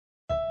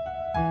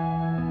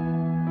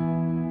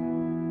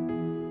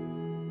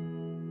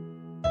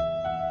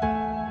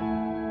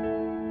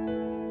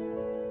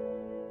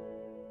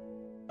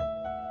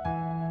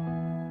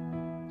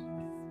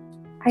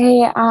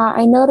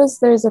I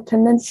noticed there's a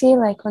tendency,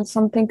 like when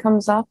something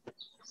comes up,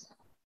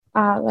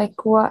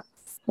 like what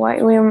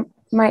we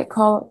might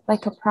call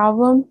like a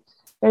problem,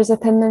 there's a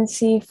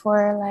tendency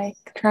for like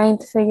trying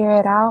to figure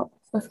it out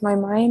with my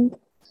mind.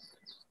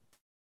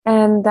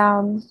 And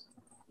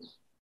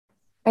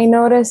I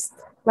noticed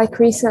like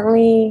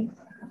recently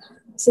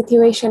a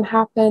situation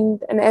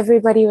happened and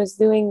everybody was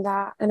doing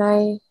that, and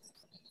I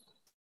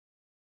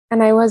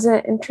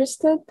wasn't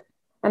interested,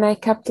 and I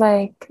kept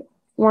like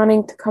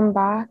wanting to come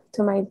back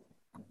to my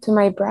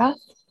breath.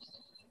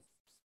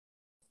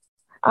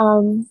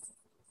 Um,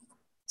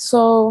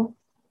 so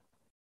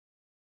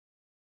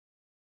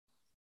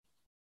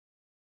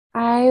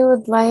I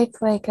would like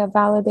a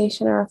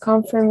validation or a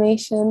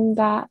confirmation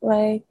that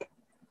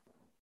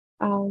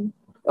um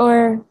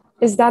or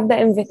is that the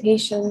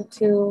invitation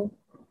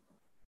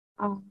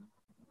um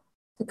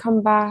to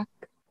come back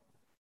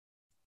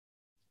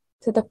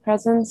to the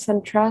presence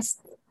and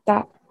trust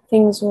that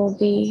things will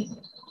be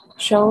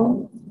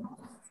shown.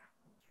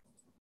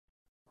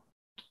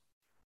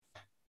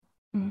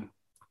 Mm.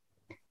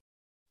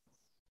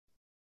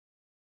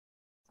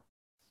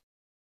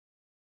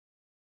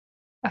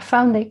 I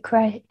found it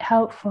quite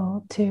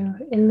helpful to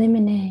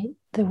eliminate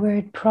the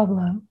word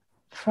problem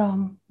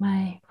from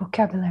my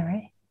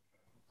vocabulary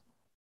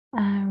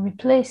and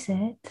replace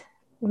it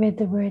with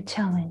the word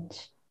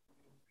challenge.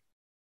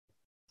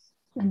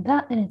 And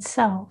that in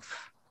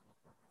itself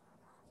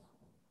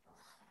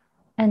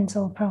ends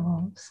all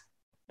problems.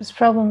 Because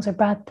problems are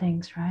bad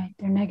things, right?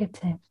 They're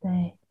negative.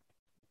 They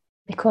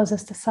cause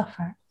us to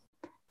suffer.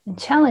 And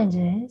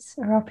challenges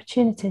are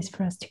opportunities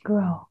for us to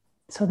grow.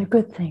 So they're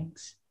good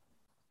things.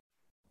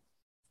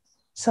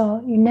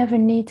 So you never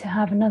need to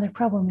have another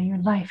problem in your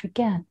life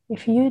again.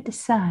 If you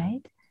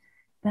decide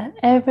that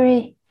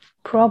every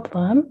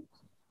problem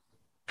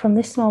from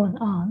this moment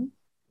on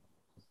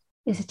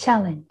is a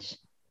challenge,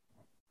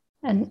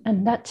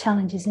 and that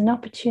challenge is an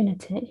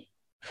opportunity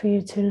for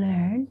you to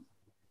learn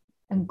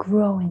and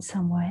grow in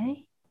some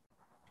way.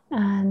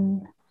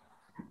 And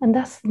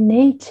that's the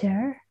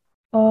nature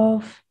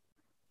of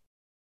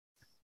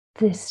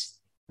this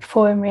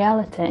form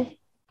reality.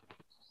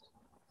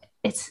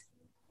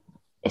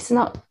 It's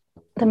not,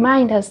 the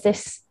mind has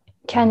this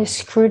kind of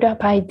screwed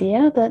up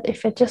idea that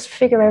if I just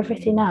figure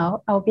everything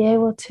out, I'll be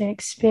able to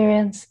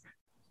experience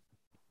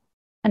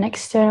an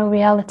external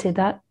reality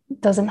that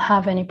doesn't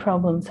have any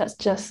problems. That's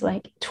just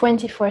like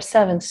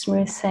 24/7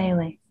 smooth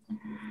sailing.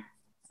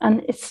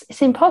 And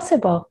it's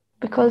impossible,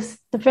 because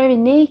the very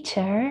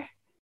nature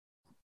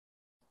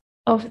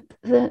of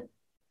the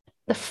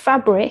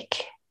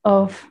fabric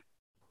of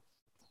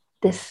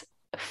this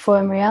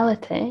form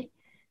reality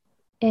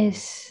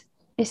is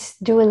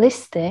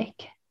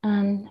dualistic.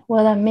 And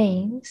what that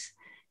means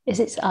is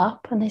it's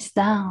up and it's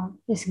down,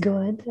 it's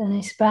good and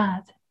it's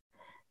bad,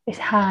 it's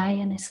high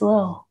and it's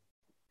low.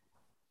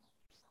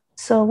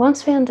 So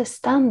once we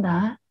understand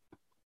that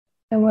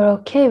and we're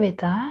okay with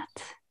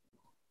that,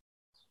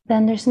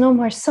 then there's no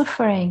more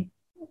suffering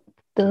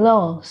the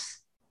lows,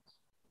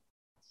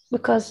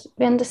 because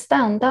we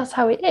understand that's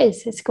how it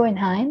is. It's going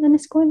high and then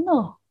it's going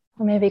low.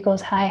 Or maybe it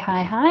goes high,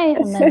 high, high,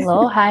 and then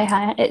low, high,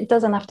 high. It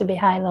doesn't have to be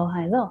high, low,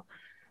 high, low.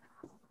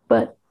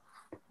 But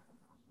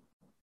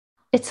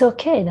it's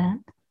okay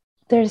then.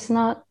 There's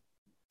not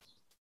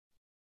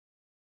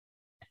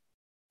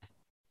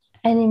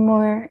any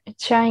more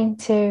trying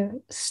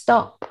to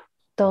stop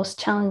those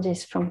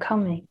challenges from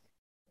coming.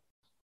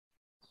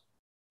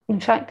 In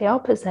fact, the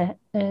opposite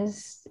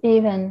is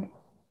even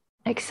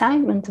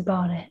excitement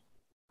about it.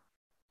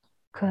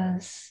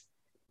 Because,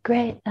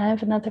 great, I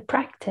have another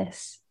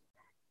practice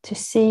to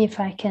see if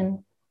I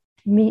can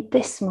meet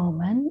this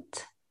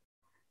moment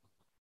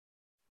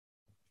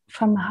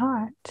from my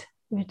heart,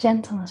 with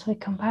gentleness, with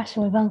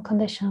compassion, with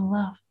unconditional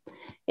love.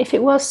 If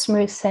it was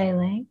smooth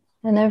sailing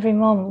and every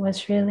moment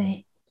was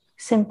really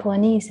simple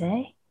and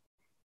easy,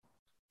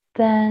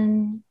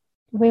 then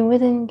we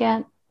wouldn't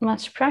get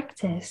much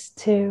practice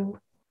to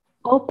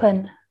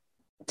open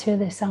to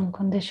this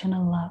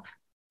unconditional love.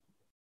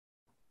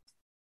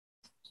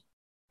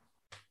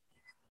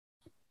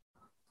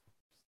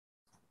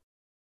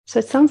 So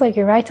it sounds like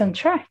you're right on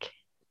track.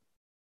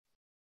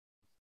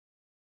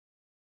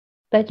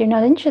 That you're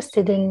not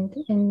interested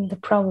in the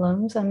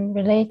problems and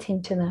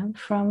relating to them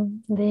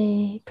from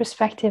the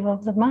perspective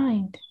of the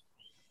mind.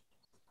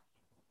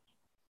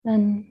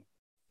 And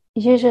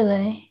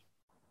usually,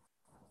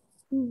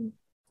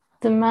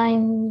 the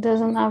mind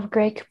doesn't have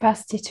great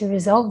capacity to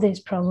resolve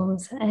these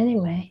problems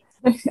anyway.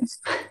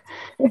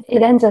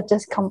 It ends up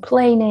just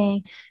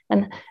complaining.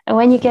 And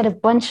when you get a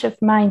bunch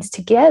of minds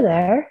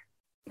together,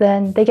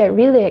 then they get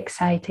really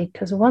excited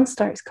because one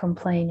starts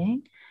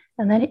complaining,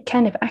 and then it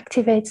kind of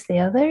activates the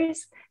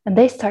others and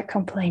they start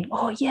complaining.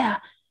 Oh, yeah.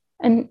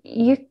 And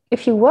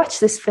if you watch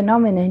this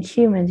phenomenon in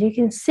humans, you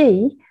can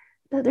see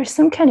that there's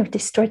some kind of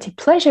distorted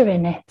pleasure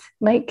in it.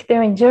 Like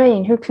they're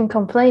enjoying who can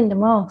complain the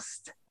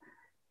most.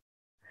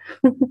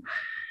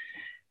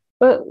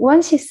 But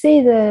once you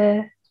see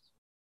that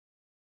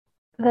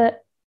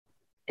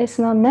it's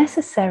not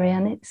necessary,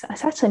 and it's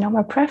actually not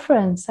my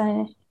preference.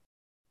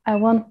 I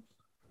want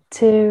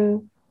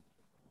to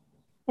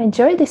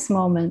enjoy this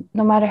moment,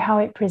 no matter how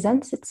it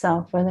presents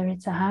itself, whether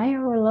it's a high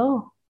or a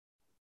low.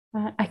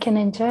 I can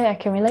enjoy it, I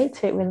can relate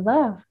to it with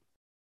love.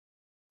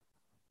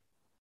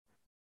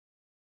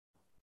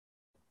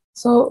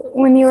 So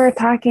when you were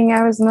talking,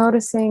 I was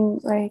noticing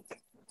like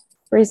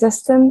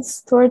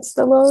resistance towards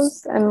the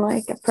lows and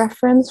like a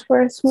preference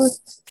for a smooth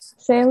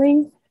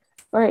sailing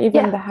or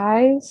even the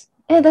highs.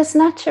 Yeah, that's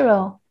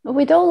natural.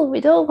 We'd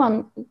all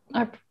want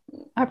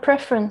our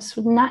preference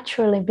would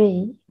naturally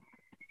be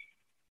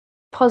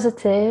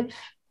positive,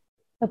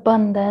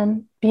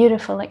 abundant,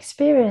 beautiful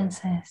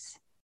experiences.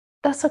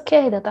 That's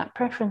okay that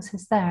preference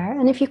is there.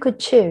 And if you could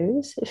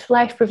choose, if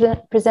life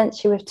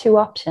presents you with two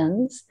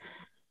options,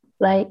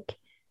 like,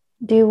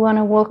 do you want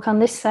to walk on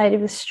this side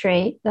of the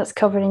street that's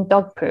covered in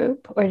dog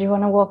poop, or do you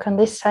want to walk on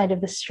this side of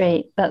the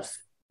street that's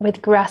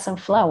with grass and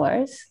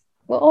flowers?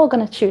 We're all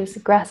going to choose the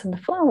grass and the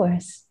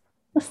flowers.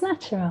 That's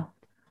natural.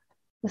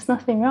 There's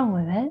nothing wrong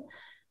with it.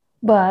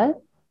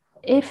 But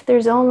if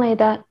there's only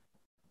that,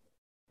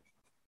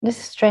 this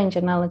is a strange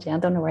analogy. I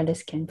don't know where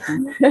this came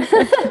from.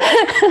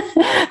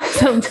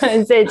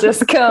 Sometimes they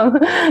just come.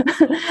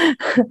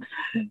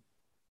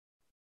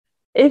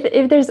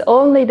 If there's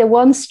only the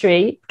one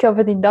street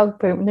covered in dog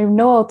poop and there's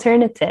no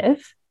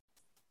alternative,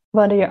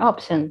 what are your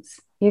options?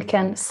 You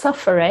can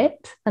suffer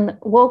it and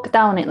walk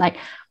down it like,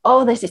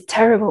 oh, this is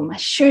terrible. My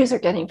shoes are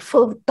getting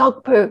full of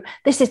dog poop.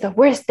 This is the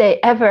worst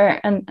day ever.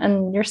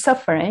 And you're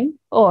suffering.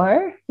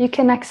 Or you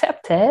can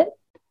accept it.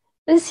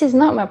 This is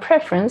not my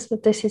preference,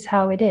 but this is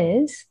how it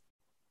is.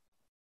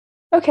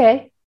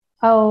 Okay,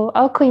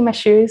 I'll clean my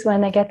shoes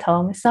when I get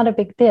home. It's not a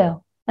big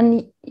deal.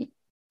 And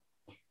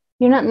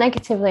you're not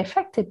negatively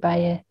affected by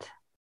it.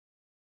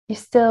 You're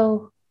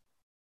still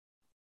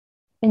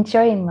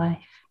enjoying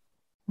life,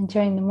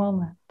 enjoying the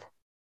moment.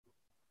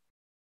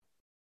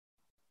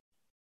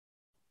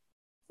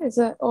 Is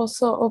it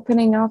also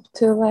opening up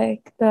to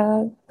like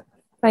the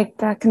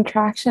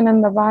contraction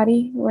in the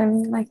body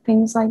when like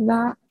things like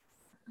that?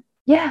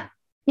 Yeah,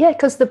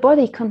 because the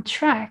body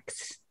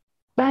contracts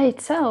by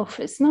itself.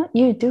 It's not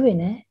you doing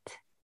it.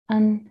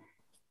 And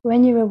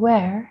when you're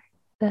aware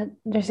that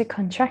there's a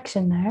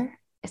contraction there,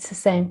 it's the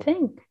same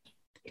thing.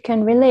 You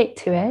can relate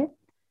to it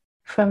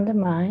from the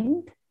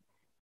mind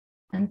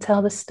and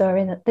tell the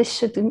story that this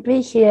shouldn't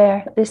be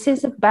here. This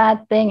is a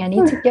bad thing. I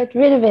need to get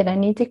rid of it. I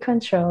need to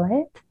control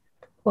it.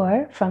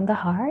 Or from the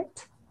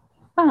heart,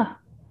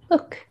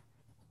 look,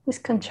 this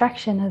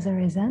contraction has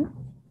arisen.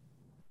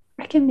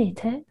 I can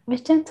meet it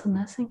with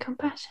gentleness and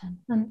compassion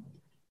and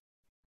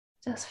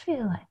just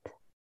feel it.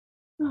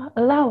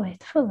 Allow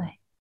it fully.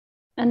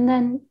 And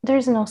then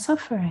there's no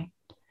suffering.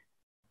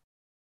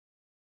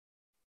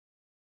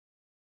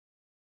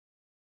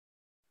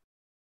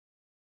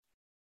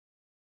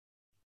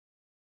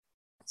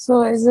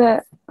 So is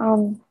it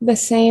the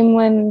same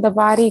when the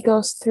body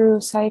goes through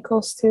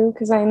cycles too?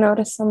 Because I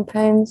notice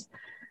sometimes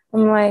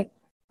I'm like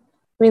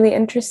really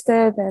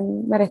interested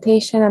in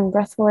meditation and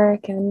breath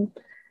work and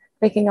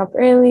waking up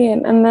early.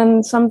 And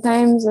then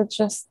sometimes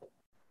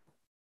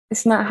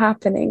it's not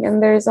happening.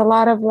 And there's a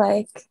lot of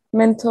like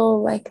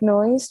mental like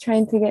noise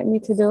trying to get me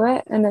to do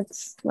it. And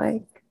it's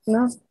like,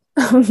 no,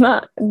 I'm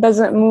not, it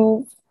doesn't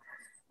move.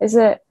 Is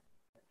it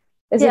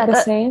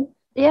the same?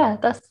 Yeah,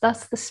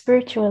 that's the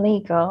spiritual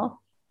ego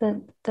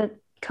that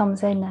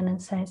comes in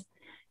and says,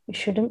 you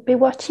shouldn't be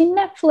watching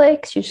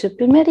Netflix, you should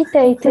be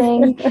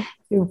meditating,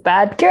 you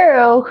bad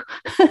girl.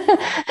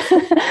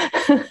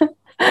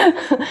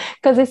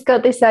 Because it's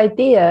got this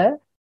idea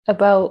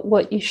about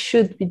what you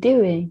should be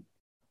doing.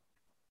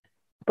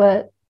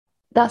 But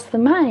that's the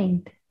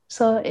mind.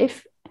 So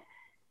if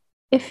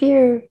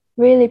you're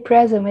really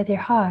present with your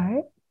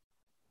heart,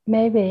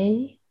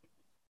 maybe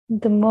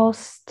the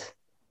most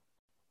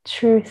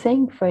true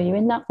thing for you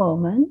in that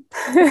moment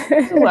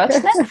to watch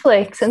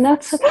Netflix, and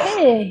that's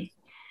okay.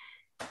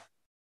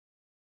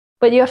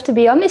 But you have to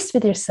be honest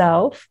with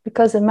yourself,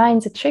 because the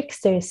mind's a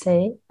trickster, you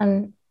see,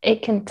 and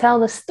it can tell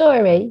the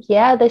story.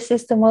 Yeah, this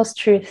is the most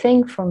true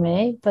thing for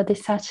me, but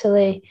it's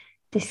actually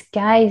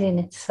disguising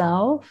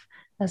itself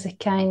as a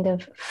kind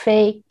of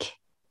fake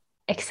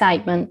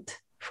excitement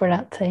for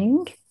that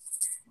thing.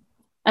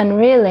 And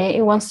really,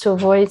 it wants to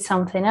avoid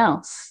something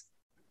else.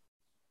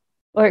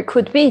 Or it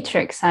could be true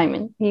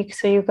excitement.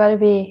 So you've got to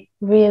be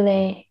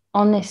really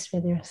honest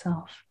with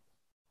yourself.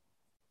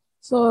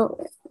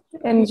 So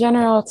in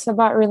general, it's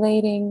about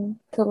relating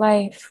to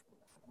life,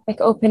 like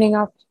opening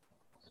up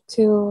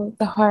to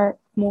the heart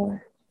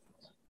more,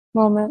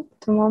 moment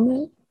to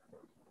moment.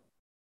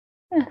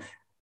 Yes.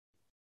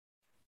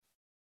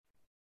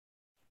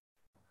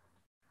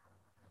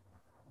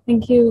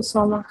 Thank you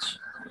so much.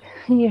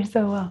 You're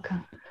so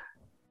welcome.